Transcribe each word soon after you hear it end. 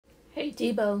Hey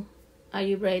Debo, are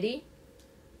you ready?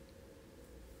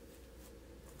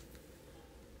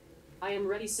 I am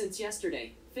ready since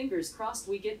yesterday. Fingers crossed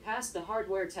we get past the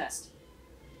hardware test.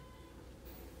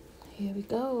 Here we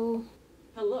go.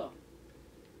 Hello.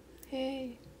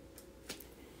 Hey.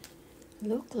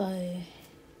 Look like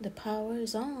the power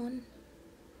is on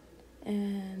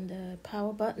and the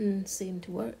power button seemed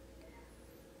to work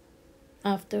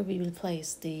after we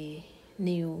replace the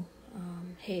new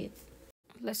head.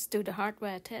 Let's do the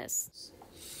hardware test.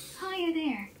 Hiya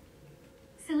there.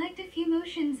 Select a few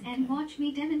motions and watch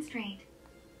me demonstrate.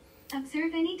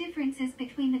 Observe any differences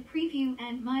between the preview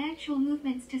and my actual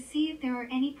movements to see if there are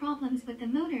any problems with the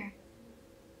motor.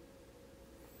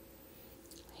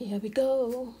 Here we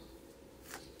go.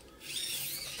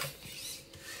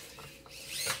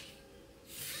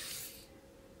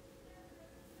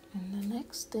 And the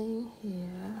next thing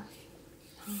here.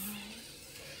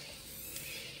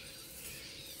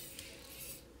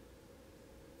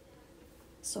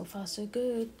 So far so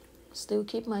good. Still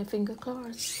keep my finger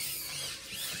crossed.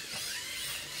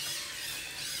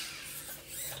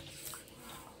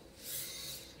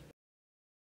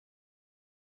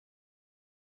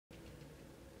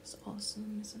 It's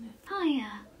awesome, isn't it?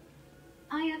 Hiya.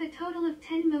 I have a total of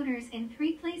 10 motors in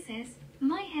 3 places,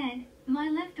 my head, my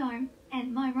left arm,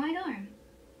 and my right arm.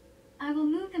 I will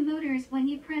move the motors when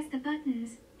you press the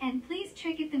buttons, and please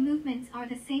check if the movements are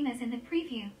the same as in the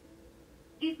preview.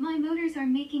 If my motors are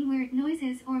making weird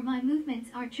noises or my movements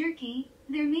are jerky,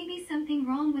 there may be something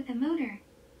wrong with the motor.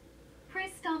 Press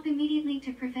stop immediately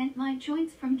to prevent my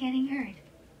joints from getting hurt.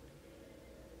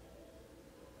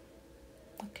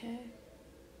 Okay.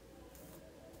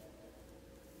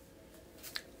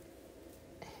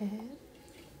 Head.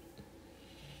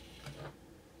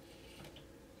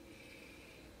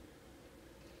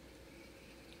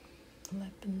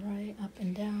 Left and right, up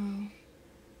and down.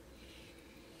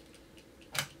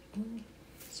 Ooh,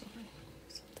 sorry,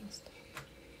 something stuck.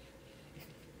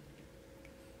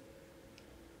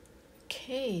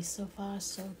 Okay, so far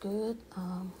so good.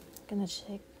 Gonna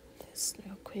check this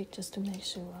real quick just to make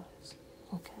sure it's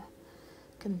okay.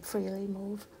 Can freely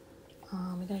move.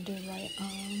 We're gonna do right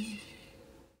arm.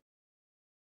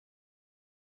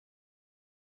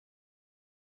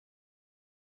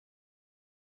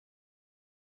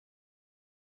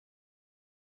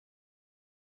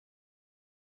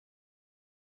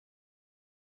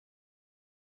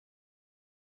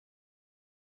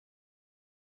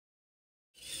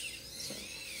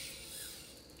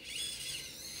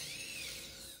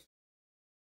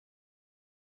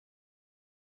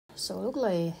 So look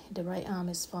like the right arm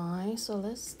is fine. So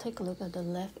let's take a look at the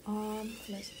left arm.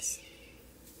 Let's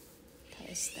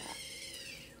test that.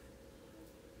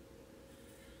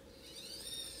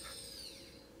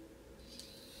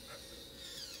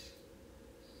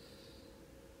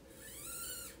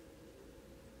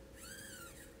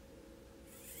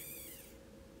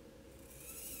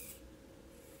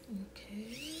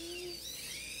 Okay.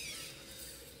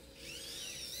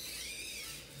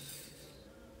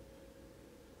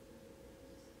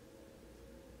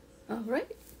 All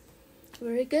right.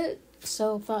 Very good.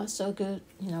 So far, so good.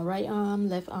 Right arm,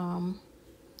 left arm.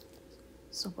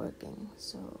 So working.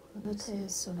 So let's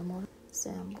test some more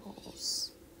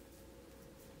samples.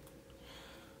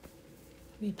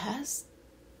 We passed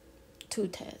 2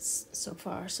 tests so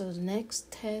far. So the next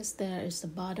test there is the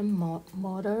bottom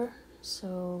motor.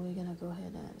 So we're gonna go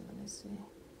ahead and let me see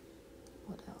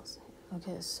what else.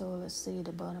 Okay, so let's see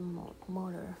the bottom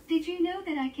motor. Did you know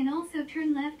that I can also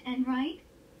turn left and right?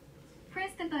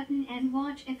 Press the button and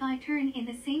watch if I turn in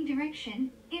the same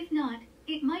direction. If not,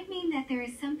 it might mean that there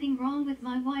is something wrong with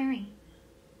my wiring.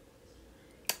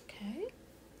 Okay,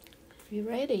 you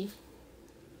ready?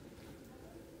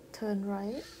 Turn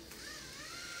right.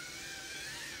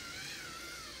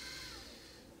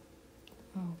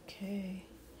 Okay,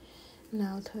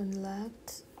 now turn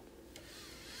left.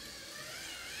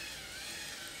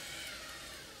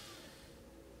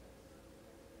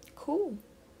 Cool.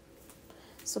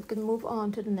 So we can move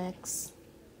on to the next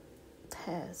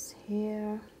test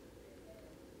here.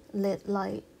 Lit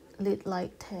light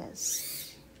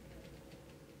test.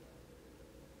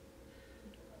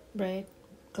 Red,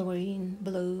 green,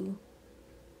 blue,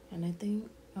 and I think,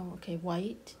 okay,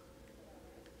 white,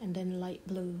 and then light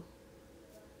blue.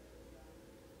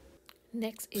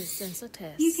 Next is sensor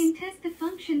test. You can test the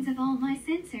functions of all my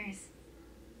sensors.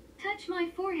 Touch my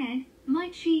forehead, my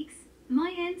cheeks,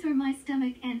 my hands or my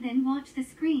stomach, and then watch the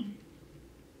screen.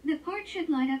 The part should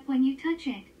light up when you touch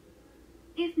it.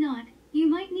 If not, you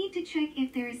might need to check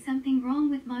if there is something wrong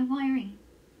with my wiring.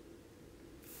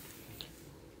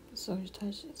 So you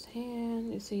touch his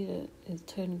hand, you see that it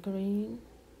turned green.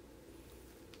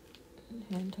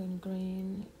 Hand turned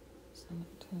green, stomach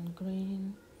turned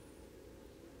green,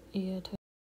 ear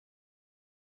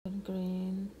turned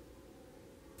green.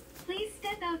 Please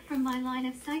step out from my line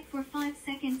of sight for 5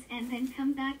 seconds and then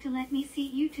come back to let me see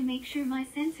you to make sure my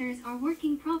sensors are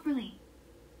working properly.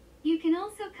 You can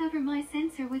also cover my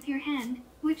sensor with your hand,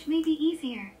 which may be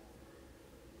easier.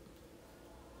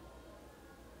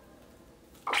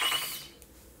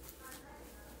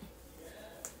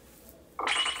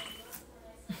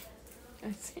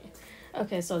 I see.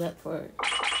 Okay, so that worked.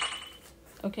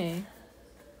 Okay.